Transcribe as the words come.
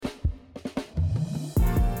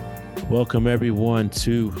Welcome everyone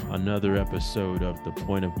to another episode of The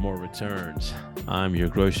Point of More Returns. I'm your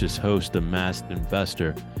gracious host, the Masked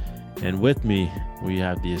Investor, and with me we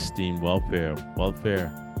have the esteemed Welfare.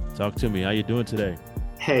 Welfare, talk to me. How you doing today?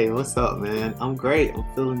 Hey, what's up, man? I'm great. I'm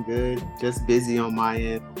feeling good. Just busy on my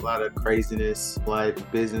end. A lot of craziness,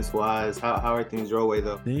 like business-wise. How are things your way,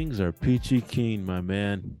 though? Things are peachy keen, my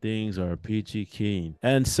man. Things are peachy keen.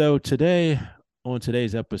 And so today, on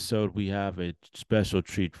today's episode, we have a special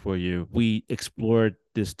treat for you. We explored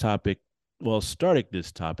this topic, well, started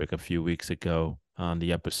this topic a few weeks ago on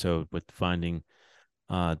the episode with finding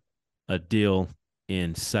uh, a deal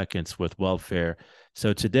in seconds with welfare.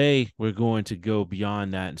 So today we're going to go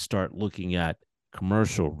beyond that and start looking at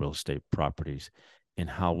commercial real estate properties and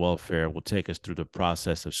how welfare will take us through the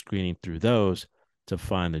process of screening through those to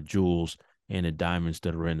find the jewels and the diamonds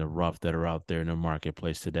that are in the rough that are out there in the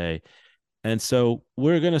marketplace today. And so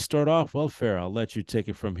we're going to start off welfare. I'll let you take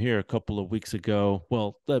it from here. A couple of weeks ago,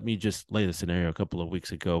 well, let me just lay the scenario. A couple of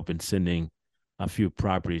weeks ago, I've been sending a few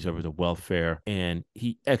properties over to welfare, and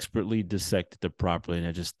he expertly dissected the property. And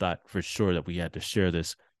I just thought for sure that we had to share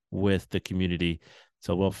this with the community.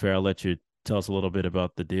 So welfare, I'll let you tell us a little bit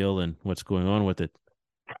about the deal and what's going on with it.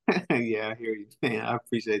 Yeah, I hear you, man. I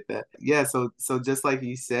appreciate that. Yeah, so just like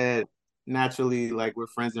you said, naturally, like we're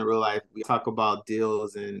friends in real life, we talk about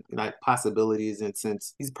deals and like possibilities. And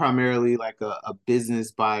since he's primarily like a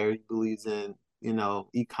business buyer, he believes in,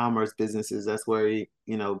 e-commerce businesses. That's where he,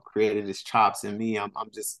 created his chops. And me, I'm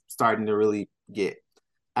just starting to really get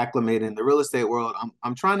acclimated in the real estate world.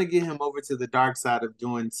 I'm trying to get him over to the dark side of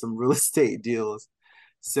doing some real estate deals.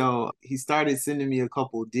 So he started sending me a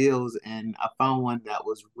couple deals, and I found one that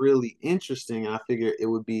was really interesting. And I figured it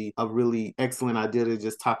would be a really excellent idea to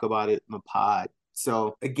just talk about it in the pod.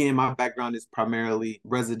 So again, my background is primarily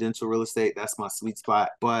residential real estate. That's my sweet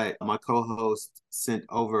spot. But my co-host sent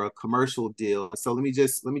over a commercial deal. So let me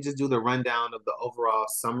just do the rundown of the overall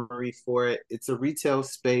summary for it. It's a retail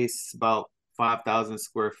space, about 5,000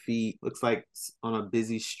 square feet. Looks like it's on a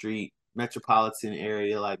busy street, metropolitan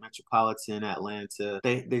area, like metropolitan Atlanta.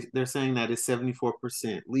 They're saying that it's 74%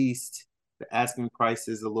 leased. The asking price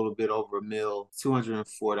is a little bit over a mil,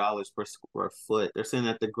 $204 per square foot. They're saying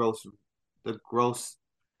that the gross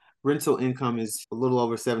rental income is a little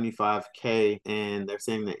over 75K, and they're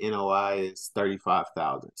saying the NOI is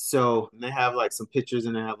 35,000. So they have like some pictures,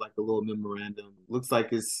 and they have like a little memorandum. Looks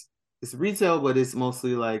like it's retail, but it's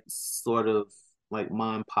mostly like sort of like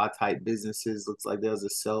mom and pop type businesses. Looks like there's a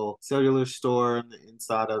cellular store on the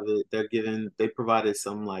inside of it. They provided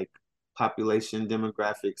some like population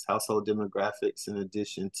demographics, household demographics in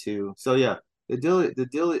addition to. So yeah, the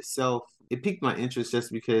deal itself, it piqued my interest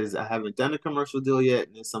just because I haven't done a commercial deal yet,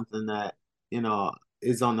 and it's something that, you know,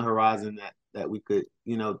 is on the horizon that we could,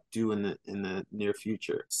 do in the near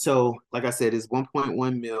future. So, like I said, it's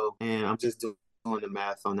 1.1 mil, and I'm just doing the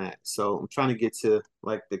math on that. So I'm trying to get to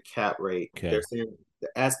like the cap rate. They're Okay. saying the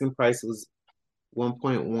asking price was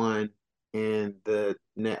 1.1, and the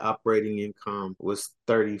net operating income was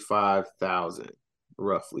 35,000,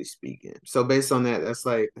 roughly speaking. So based on that, that's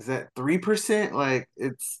like, is that 3%? Like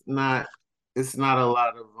it's not a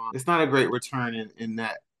lot of it's not a great return in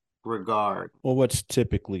that regard. Well, what's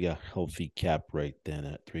typically a healthy cap rate then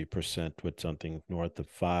at 3% with something north of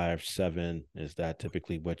 5, 7? Is that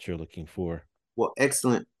typically what you're looking for? Well,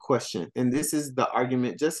 excellent question. And this is the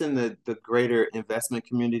argument just in the greater investment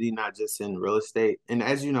community, not just in real estate. And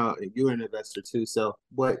as you know, you're an investor too. So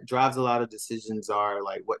what drives a lot of decisions are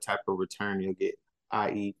like what type of return you'll get,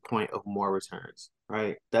 i.e., point of more returns,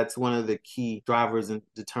 right? That's one of the key drivers in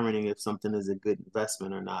determining if something is a good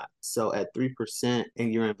investment or not. So at 3%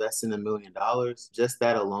 and you're investing $1 million, just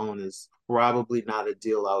that alone is probably not a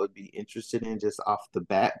deal I would be interested in just off the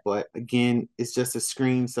bat. But again, it's just a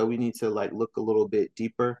screen, so we need to like look a little bit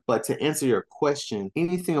deeper. But to answer your question,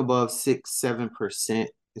 anything above 6, 7%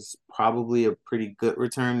 is probably a pretty good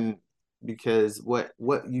return, because what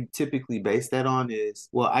you typically base that on is,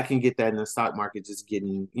 well, I can get that in the stock market just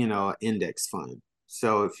getting, an index fund.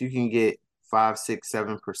 So if you can get 5, 6,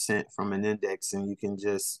 7% from an index, and you can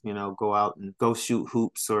just, go out and go shoot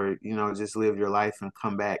hoops, or, just live your life and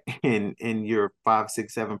come back and you're 5,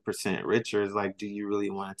 6, 7% richer, is like, do you really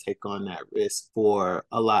want to take on that risk for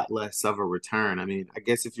a lot less of a return? I mean, I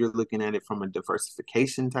guess if you're looking at it from a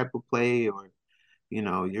diversification type of play, or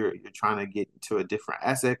you're trying to get into a different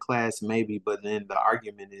asset class, maybe. But then the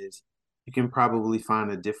argument is you can probably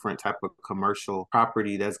find a different type of commercial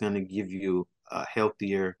property that's going to give you a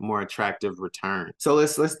healthier, more attractive return. So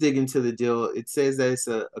let's dig into the deal. It says that it's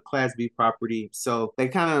a class B property. So they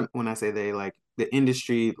kind of, when I say they, like, the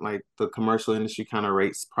industry, like the commercial industry kind of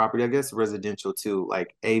rates property, I guess residential too,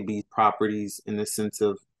 like A, B properties in the sense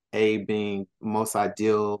of A being most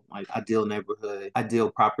ideal, like ideal neighborhood, ideal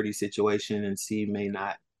property situation, and C may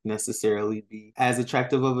not necessarily be as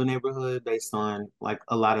attractive of a neighborhood based on like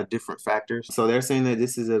a lot of different factors. So they're saying that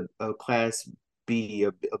this is a class B,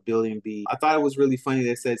 a building B. I thought it was really funny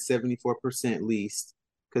they said 74% leased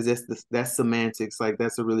because that's semantics. Like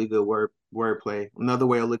that's a really good wordplay. Another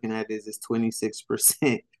way of looking at it is it's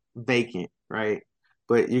 26% vacant, right?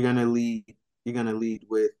 But you're gonna lead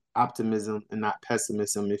with optimism and not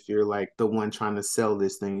pessimism if you're like the one trying to sell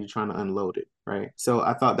this thing, you're trying to unload it, right? So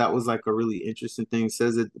I thought that was like a really interesting thing. It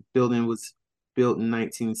says that the building was built in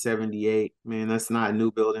 1978. Man, that's not a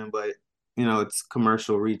new building, but it's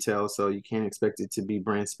commercial retail, so you can't expect it to be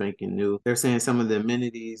brand spanking new. They're saying some of the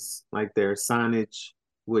amenities, like their signage,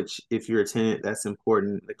 which if you're a tenant, that's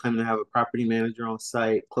important. They claim to have a property manager on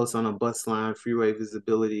site, close on a bus line, freeway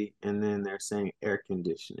visibility, and then they're saying air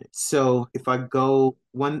conditioning. So if I go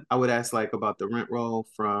one, I would ask like about the rent roll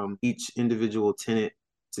from each individual tenant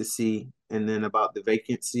to see, and then about the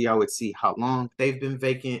vacancy, I would see how long they've been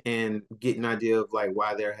vacant and get an idea of like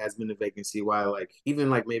why there has been a vacancy, why like even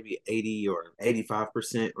like maybe 80 or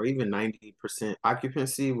 85% or even 90%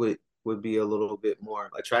 occupancy would be a little bit more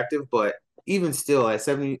attractive. But even still at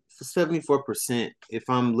 74%, if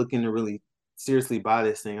I'm looking to really seriously buy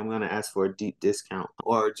this thing, I'm going to ask for a deep discount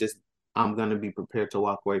or just I'm going to be prepared to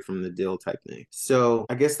walk away from the deal type thing. So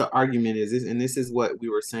I guess the argument is this, and this is what we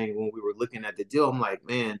were saying when we were looking at the deal. I'm like,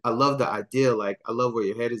 man, I love the idea. Like, I love where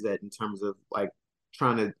your head is at in terms of like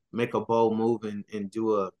trying to make a bold move and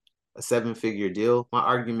do a seven-figure deal. My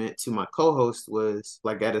argument to my co-host was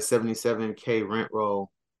like at a 77K rent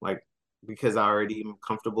roll, like because I already am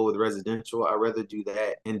comfortable with residential, I'd rather do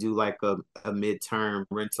that and do like a midterm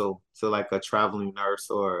rental. So like a traveling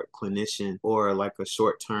nurse or a clinician or like a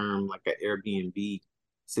short term, like an Airbnb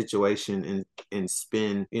situation and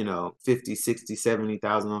spend, 50, 60,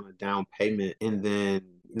 70,000 on a down payment. And then,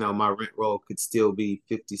 my rent roll could still be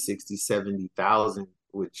 50, 60, 70,000,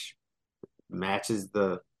 which matches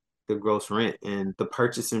the gross rent, and the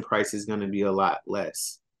purchasing price is going to be a lot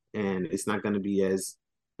less, and it's not going to be as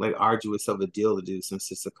like arduous of a deal to do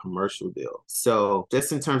since it's a commercial deal. So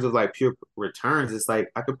just in terms of like pure returns, it's like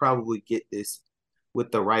I could probably get this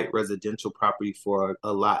with the right residential property for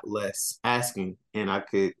a lot less asking, and I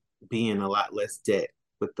could be in a lot less debt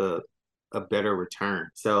with a better return.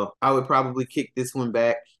 So I would probably kick this one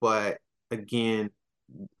back, but again,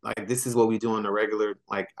 like this is what we do on a regular,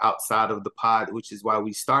 like outside of the pod, which is why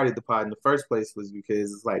we started the pod in the first place, was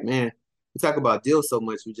because it's like, man, we talk about deals so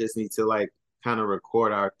much, we just need to like kind of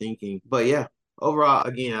record our thinking. But yeah, overall,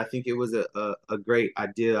 again, I think it was a great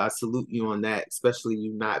idea. I salute you on that, especially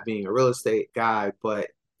you not being a real estate guy, but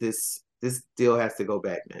this deal has to go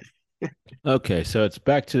back, man. Okay, so it's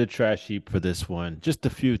back to the trash heap for this one. Just a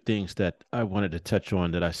few things that I wanted to touch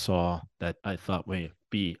on that I saw that I thought may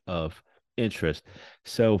be of interest.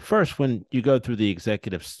 So, first, when you go through the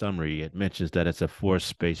executive summary, it mentions that it's a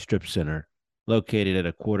four-space strip center located at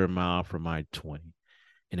a quarter mile from I-20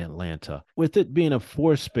 in Atlanta. With it being a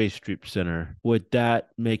four-space strip center, would that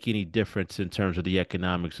make any difference in terms of the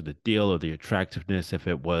economics of the deal or the attractiveness if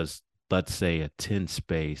it was, let's say, a 10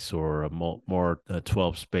 space or a more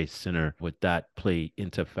 12 space center? Would that play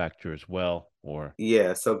into factor as well? Or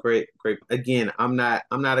Yeah, so great. Again, I'm not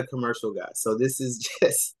a commercial guy. So this is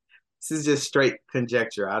just straight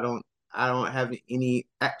conjecture. I don't have any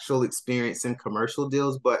actual experience in commercial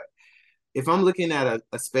deals, but if I'm looking at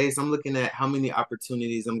a space, I'm looking at how many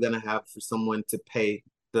opportunities I'm gonna have for someone to pay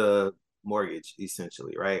the mortgage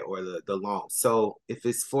essentially, right? Or the loan. So if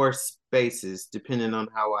it's four spaces, depending on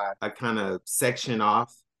how I kind of section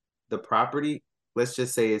off the property, let's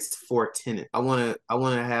just say it's four tenants. I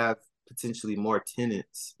wanna have potentially more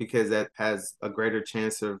tenants because that has a greater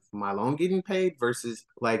chance of my loan getting paid versus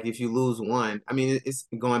like if you lose one. I mean, it's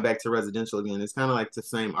going back to residential again. It's kind of like the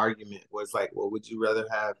same argument where it's like, well, would you rather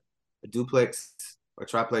have a duplex or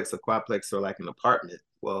triplex or quadplex or like an apartment?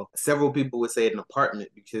 Well, several people would say an apartment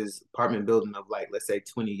because apartment building of like, let's say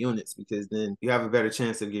 20 units, because then you have a better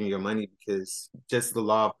chance of getting your money because just the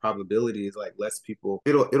law of probability is like less people,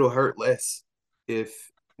 it'll hurt less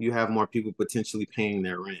if you have more people potentially paying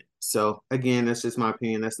their rent. So again, that's just my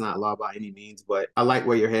opinion. That's not law by any means, but I like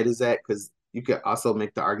where your head is at because you could also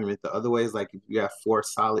make the argument the other ways. Like if you have four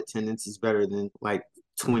solid tenants, is better than like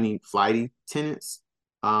 20 flighty tenants.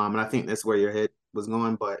 And I think that's where your head was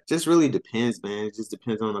going, but just really depends, man. It just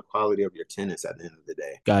depends on the quality of your tenants at the end of the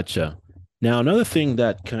day. gotcha. Now, another thing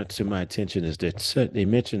that caught to my attention is that they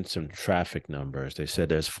mentioned some traffic numbers. They said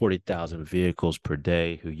there's 40,000 vehicles per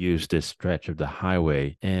day who use this stretch of the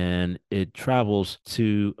highway, and it travels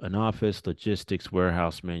to an office, logistics,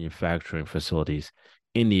 warehouse, manufacturing facilities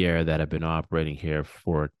in the area that have been operating here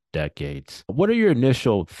for decades. What are your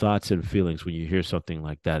initial thoughts and feelings when you hear something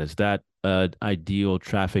like that? Is that an ideal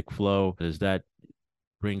traffic flow? Does that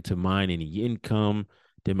bring to mind any income,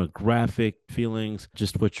 demographic feelings?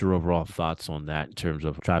 Just what's your overall thoughts on that in terms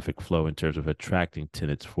of traffic flow, in terms of attracting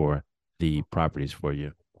tenants for the properties for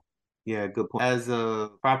you? Yeah, good point. As a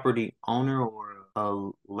property owner or a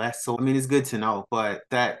lessor, I mean, it's good to know, but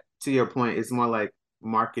that, to your point, is more like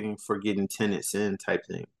marketing for getting tenants in type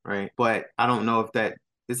thing, right? But I don't know if that,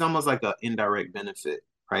 it's almost like an indirect benefit,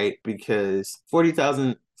 right? Because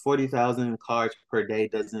 40,000 cars per day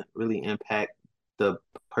doesn't really impact the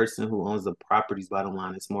person who owns the property's bottom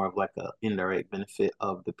line. It's more of like a indirect benefit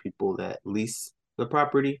of the people that lease the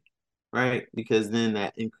property, right? Because then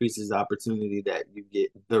that increases the opportunity that you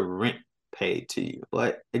get the rent paid to you.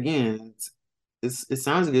 But again, it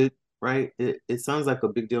sounds good, right? It sounds like a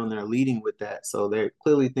big deal, and they're leading with that. So they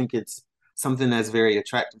clearly think it's something that's very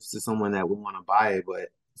attractive to someone that would want to buy it. But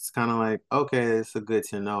it's kind of like, okay, it's a good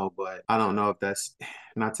to know, but I don't know if that's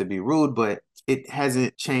not to be rude, but it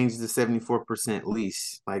hasn't changed the 74%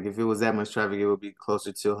 lease. Like if it was that much traffic, it would be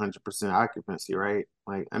closer to 100% occupancy, right?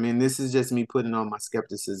 Like, I mean, this is just me putting on my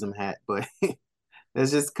skepticism hat, but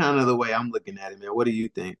that's just kind of the way I'm looking at it, man. What do you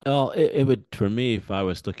think? Well, it would, for me, if I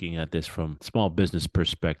was looking at this from small business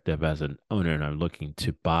perspective as an owner and I'm looking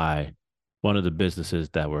to buy one of the businesses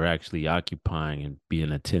that we're actually occupying and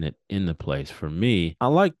being a tenant in the place, for me, I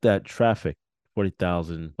like that traffic,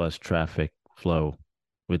 40,000 plus traffic flow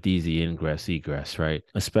with easy ingress, egress, right?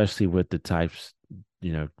 Especially with the types,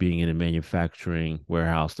 being in a manufacturing,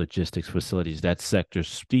 warehouse, logistics facilities, that sector's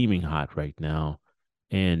steaming hot right now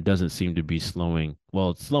and doesn't seem to be slowing.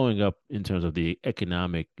 Well, it's slowing up in terms of the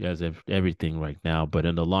economic as of everything right now, but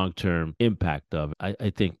in the long term impact of it, I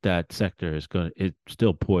think that sector is going to, it's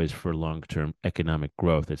still poised for long term economic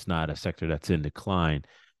growth. It's not a sector that's in decline.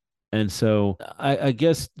 And so I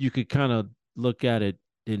guess you could kind of look at it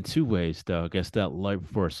in two ways, though. I guess that life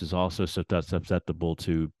force is also susceptible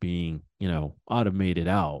to being, automated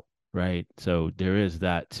out, right? So there is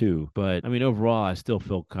that too. But I mean, overall, I still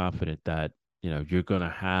feel confident that, you're going to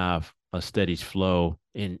have a steady flow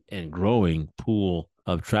in and growing pool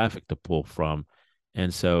of traffic to pull from.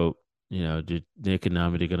 And so, the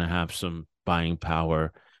economy are going to have some buying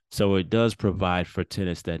power, so it does provide for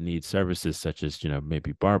tenants that need services such as,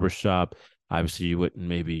 maybe barbershop. Obviously, you wouldn't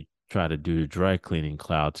maybe try to do the dry cleaning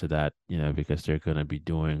cloud to that, because they're going to be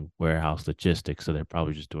doing warehouse logistics. So they're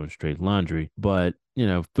probably just doing straight laundry. But,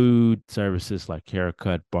 food services like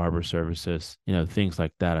haircut, barber services, things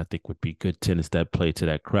like that, I think would be good tenants that play to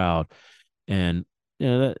that crowd. And,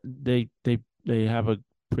 that they have a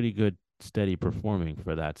pretty good steady performing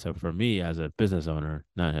for that. So for me as a business owner,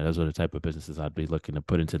 none those are the type of businesses I'd be looking to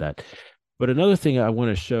put into that. But another thing I want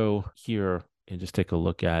to show here and just take a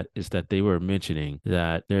look at is that they were mentioning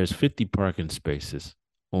that there's 50 parking spaces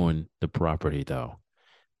on the property though.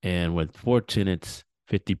 And with four tenants,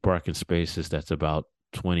 50 parking spaces, that's about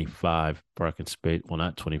 25 parking space. Well,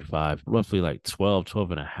 not 25, roughly like 12,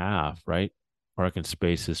 12 and a half, right? Parking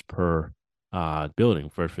spaces per building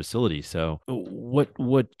for a facility. So what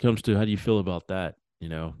comes to how do you feel about that?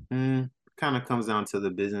 Kind of comes down to the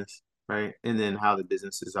business, right? And then how the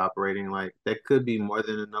business is operating. Like that could be more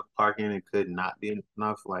than enough parking. It could not be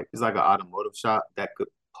enough. Like it's like an automotive shop that could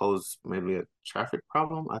pose maybe a traffic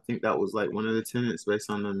problem. I think that was like one of the tenants based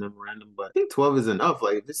on the memorandum. But I think 12 is enough.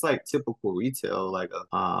 Like if it's like typical retail, like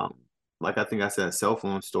I think I said a cell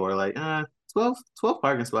phone store, like 12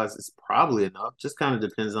 parking spots is probably enough. Just kind of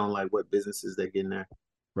depends on like what businesses they get in there.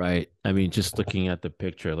 Right. I mean, just looking at the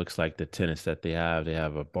picture, it looks like the tenants that they have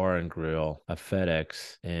a bar and grill, a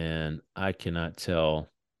FedEx, and I cannot tell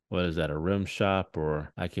what is that, a rim shop,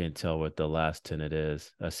 or I can't tell what the last tenant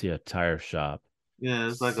is. I see a tire shop. Yeah,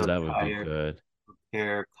 it's like So a that would be tire good.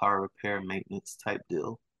 repair, car repair, maintenance type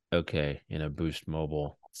deal. Okay, in a Boost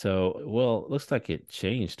Mobile. So, well, it looks like it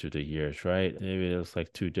changed through the years, right? Maybe it looks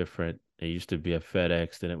like two different. It used to be a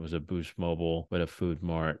FedEx, then it was a Boost Mobile with a Food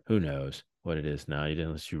Mart. Who knows what it is now? You didn't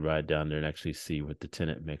unless you ride down there and actually see what the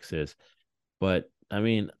tenant mix is. But I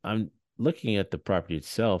mean, I'm looking at the property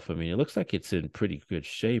itself. I mean, it looks like it's in pretty good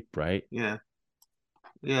shape, right? Yeah,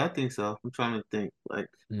 yeah, I think so. I'm trying to think. Like,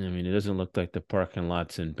 I mean, it doesn't look like the parking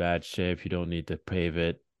lot's in bad shape. You don't need to pave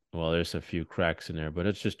it. Well, there's a few cracks in there, but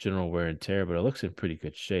it's just general wear and tear, but it looks in pretty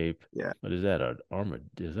good shape. yeah, What is that? An armored?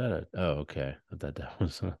 Is that a? Oh, okay. I thought that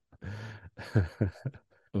was.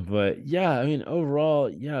 But yeah, I mean, overall,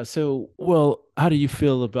 yeah. So, well, how do you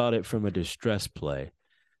feel about it from a distress play?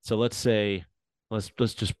 So let's say, let's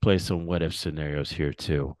just play some what if scenarios here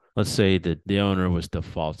too. Let's say that the owner was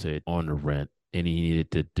defaulted on the rent and he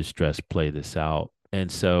needed to distress play this out. And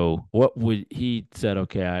so what would he said,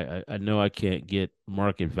 okay, I know I can't get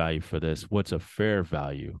market value for this. What's a fair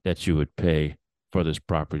value that you would pay for this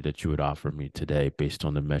property that you would offer me today based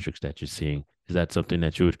on the metrics that you're seeing? Is that something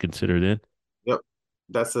that you would consider then? Yep.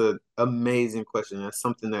 That's a amazing question. That's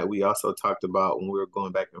something that we also talked about when we were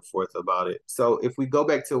going back and forth about it. So if we go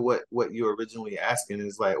back to what you were originally asking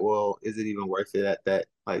is like, well, is it even worth it at that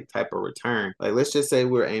like type of return? Like let's just say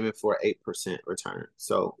we're aiming for 8% return.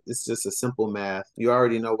 So it's just a simple math. You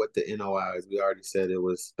already know what the NOI is. We already said it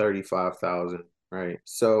was 35,000. Right.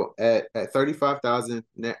 So at 35,000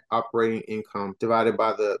 net operating income divided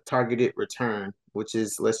by the targeted return, which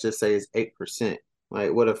is let's just say is 8%.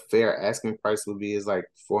 Like what a fair asking price would be is like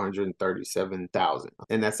 437,000.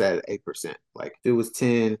 And that's at 8%. Like if it was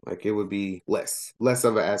 10, like it would be less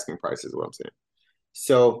of an asking price is what I'm saying.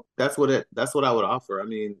 So that's what I would offer. I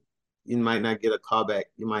mean, you might not get a callback.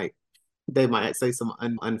 They might say some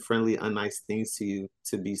unfriendly, unnice things to you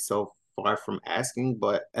to be so far from asking,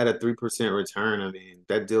 but at a 3% return, I mean,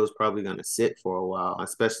 that deal is probably going to sit for a while,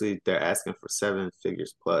 especially if they're asking for seven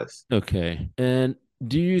figures plus. Okay. And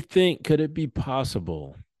do you think could it be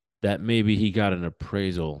possible that maybe he got an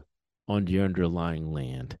appraisal on the underlying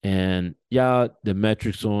land? And yeah, the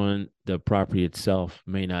metrics on the property itself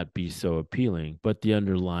may not be so appealing, but the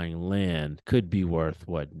underlying land could be worth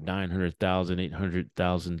what, 900,000,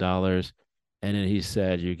 $800,000. And then he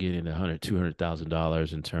said you're getting 100,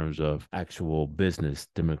 $200,000 in terms of actual business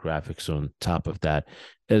demographics on top of that.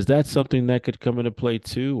 Is that something that could come into play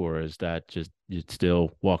too, or is that just you'd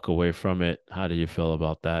still walk away from it? How do you feel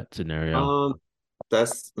about that scenario? Um,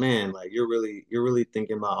 that's man, like you're really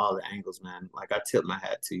thinking about all the angles, man. Like I tip my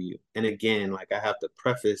hat to you. And again, like I have to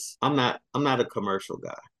preface, I'm not a commercial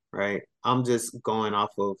guy, right? I'm just going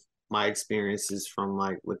off of my experiences from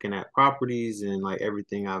like looking at properties and like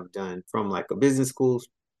everything I've done from like a business school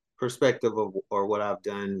perspective of or what I've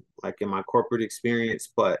done like in my corporate experience.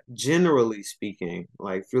 But generally speaking,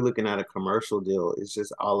 like if you're looking at a commercial deal, it's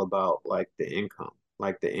just all about like the income.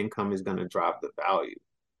 Like the income is going to drive the value.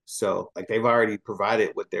 So like they've already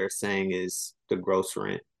provided what they're saying is the gross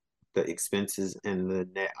rent, the expenses, and the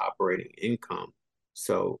net operating income.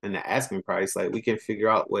 So in the asking price, like we can figure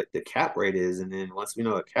out what the cap rate is, and then once we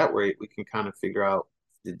know a cap rate, we can kind of figure out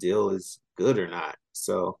if the deal is good or not.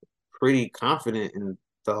 So pretty confident in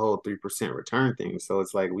the whole 3% return thing. So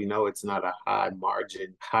it's like we know it's not a high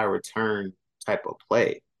margin, high return type of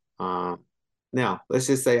play. Um, Now, let's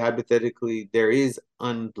just say hypothetically there is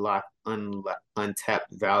untapped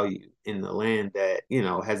value in the land that,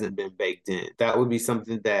 hasn't been baked in. That would be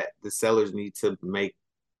something that the sellers need to make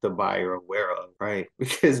the buyer aware of, right?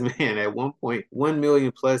 Because man, at one point, 1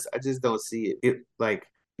 million plus, I just don't see it. It like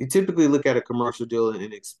you typically look at a commercial deal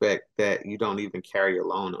and expect that you don't even carry a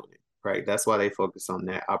loan on it, right? That's why they focus on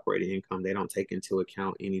that operating income. They don't take into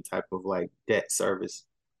account any type of like debt service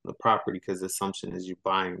the property because the assumption is you're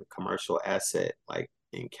buying a commercial asset like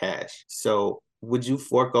in cash. So would you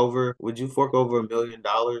fork over $1 million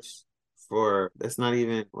for that's not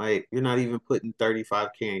even like you're not even putting 35K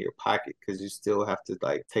in your pocket because you still have to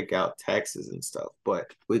like take out taxes and stuff.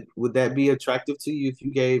 But would that be attractive to you if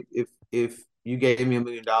you gave me $1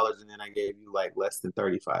 million and then I gave you like less than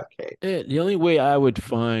 35K? The only way I would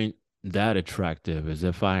find that attractive is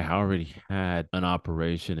if I already had an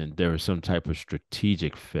operation and there was some type of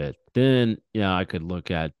strategic fit. Then, yeah, I could look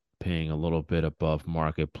at paying a little bit above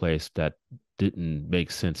marketplace that didn't make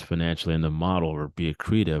sense financially in the model or be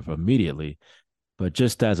accretive immediately. But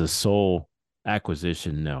just as a sole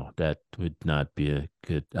acquisition, no, that would not be a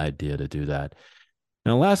good idea to do that.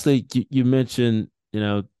 Now, lastly, you mentioned,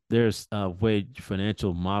 there's a way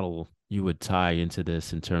financial model you would tie into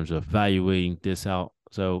this in terms of valuing this out.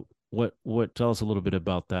 So what tell us a little bit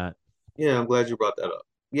about that? Yeah, I'm glad you brought that up.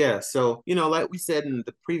 Yeah, so like we said in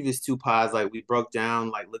the previous two pods, like we broke down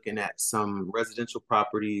like looking at some residential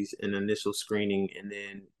properties and initial screening, and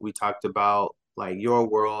then we talked about like your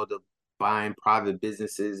world of buying private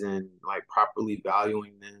businesses and like properly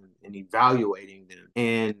valuing them and evaluating them.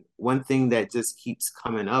 And one thing that just keeps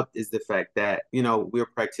coming up is the fact that, we're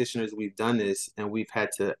practitioners, we've done this, and we've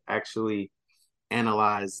had to actually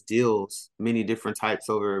analyze deals, many different types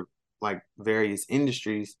over like various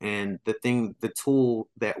industries. And the tool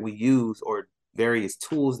that we use or various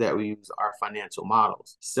tools that we use are financial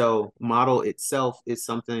models. So model itself is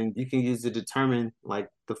something you can use to determine like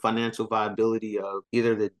the financial viability of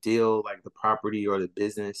either the deal, like the property or the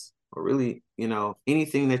business. or really,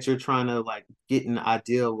 anything that you're trying to like get an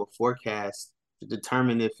idea of a forecast to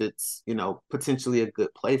determine if it's, potentially a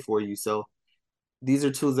good play for you. So these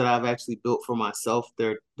are tools that I've actually built for myself.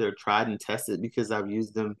 They're tried and tested because I've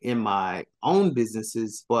used them in my own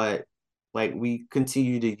businesses, but like we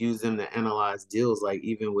continue to use them to analyze deals, like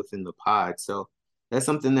even within the pod. So that's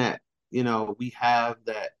something that, we have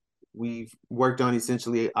that we've worked on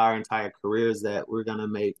essentially our entire careers that we're gonna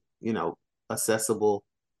make, accessible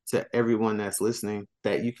to everyone that's listening,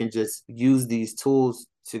 that you can just use these tools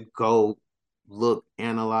to go look,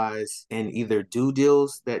 analyze, and either do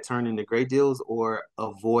deals that turn into great deals or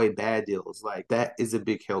avoid bad deals. Like that is a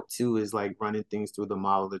big help too, is like running things through the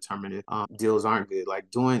model, determining if deals aren't good. Like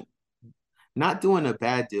not doing a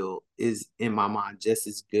bad deal is in my mind just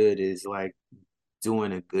as good as like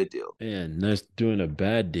doing a good deal. And that's doing a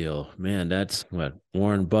bad deal. Man, that's what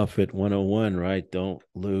Warren Buffett 101, right? Don't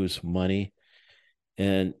lose money.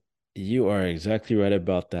 And you are exactly right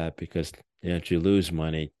about that because if you lose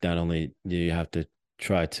money, not only do you have to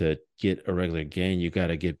try to get a regular gain, you got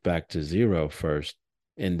to get back to zero first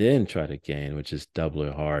and then try to gain, which is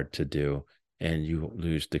doubly hard to do. And you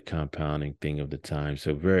lose the compounding thing of the time.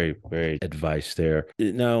 So very, very advice there.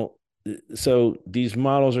 Now, so these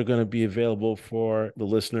models are going to be available for the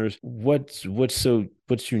listeners. What's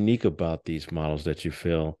unique about these models that you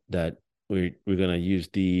feel that we're going to use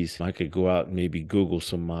these? I could go out and maybe Google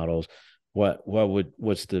some models.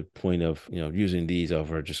 What's the point of using these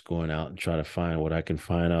over just going out and trying to find what I can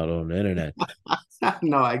find out on the internet?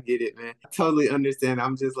 No, I get it, man. I totally understand.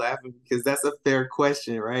 I'm just laughing because that's a fair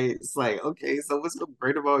question, right? It's like, okay, so what's so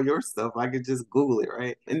great about your stuff? I could just Google it,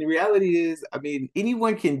 right? And the reality is, I mean,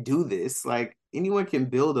 anyone can do this. Like, anyone can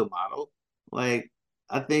build a model. Like,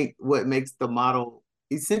 I think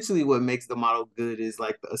essentially what makes the model good is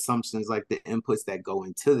like the assumptions, like the inputs that go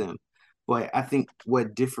into them. But I think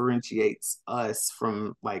what differentiates us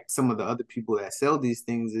from like some of the other people that sell these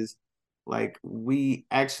things is like we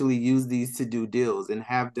actually use these to do deals and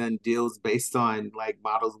have done deals based on like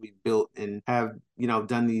models we built and have,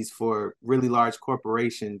 done these for really large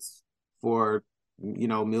corporations for,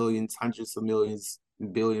 millions, hundreds of millions,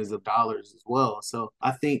 billions of dollars as well. So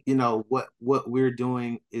I think, what we're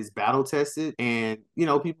doing is battle tested and,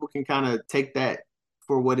 people can kind of take that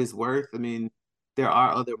for what it's worth. I mean, there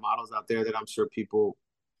are other models out there that I'm sure people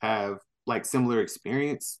have like similar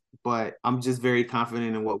experience, but I'm just very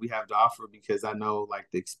confident in what we have to offer because I know like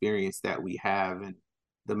the experience that we have and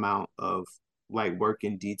the amount of like work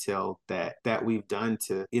in detail that we've done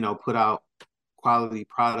to, put out quality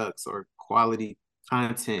products or quality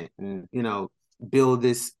content and, build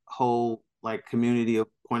this whole like community of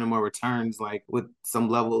point of more returns like with some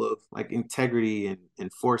level of like integrity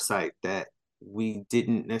and foresight that we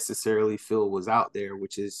didn't necessarily feel was out there,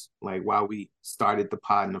 which is like why we started the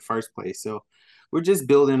pod in the first place. So we're just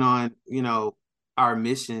building on, our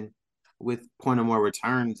mission with point of more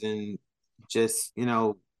returns and just,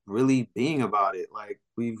 really being about it. Like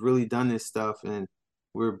we've really done this stuff and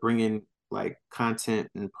we're bringing like content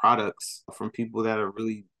and products from people that have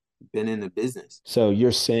really been in the business. So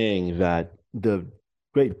you're saying that the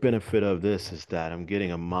great benefit of this is that I'm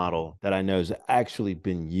getting a model that I know has actually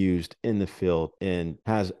been used in the field and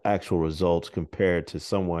has actual results compared to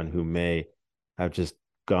someone who may have just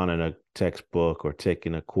gone in a textbook or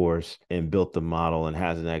taken a course and built the model and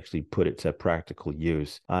hasn't actually put it to practical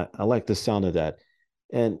use. I like the sound of that.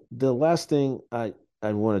 And the last thing I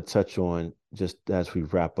want to touch on just as we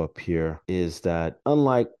wrap up here is that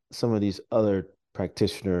unlike some of these other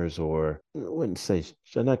practitioners, or I wouldn't say,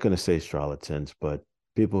 I'm not going to say charlatans, but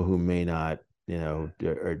people who may not,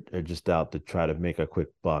 are just out to try to make a quick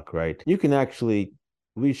buck, right? You can actually,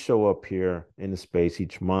 we show up here in the space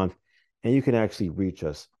each month and you can actually reach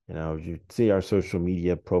us. You see our social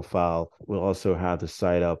media profile. We'll also have the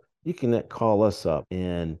site up. You can call us up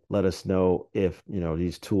and let us know if,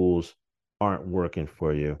 these tools aren't working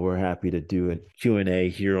for you. We're happy to do a Q&A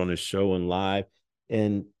here on the show and live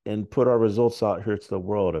and put our results out here to the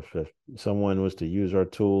world. If someone was to use our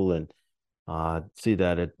tool and see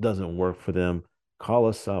that it doesn't work for them, call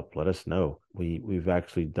us up. Let us know. We've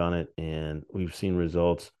actually done it and we've seen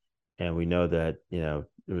results, and we know that the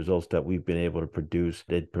results that we've been able to produce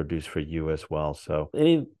did produce for you as well. So,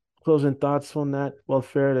 any closing thoughts on that,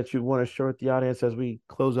 Welfare, that you want to share with the audience as we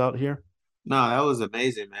close out here? No, that was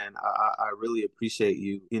amazing, man. I really appreciate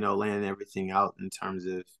you, laying everything out in terms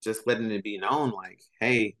of just letting it be known, like,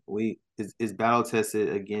 hey, is battle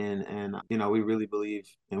tested again, and we really believe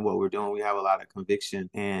in what we're doing. We have a lot of conviction,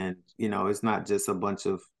 and it's not just a bunch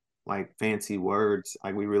of like fancy words.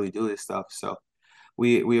 Like we really do this stuff. So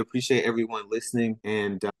we appreciate everyone listening,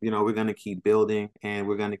 and we're gonna keep building, and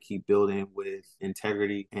we're gonna keep building with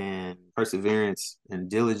integrity and perseverance and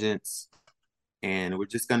diligence, and we're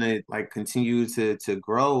just gonna like continue to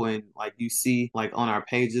grow. And like you see like on our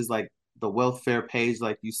pages, like the Wealth Fair page,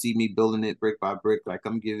 like you see me building it brick by brick. Like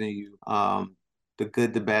I'm giving you the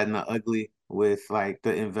good, the bad, and the ugly with like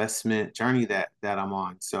the investment journey that I'm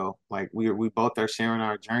on. So like we both are sharing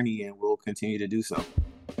our journey, and we'll continue to do so.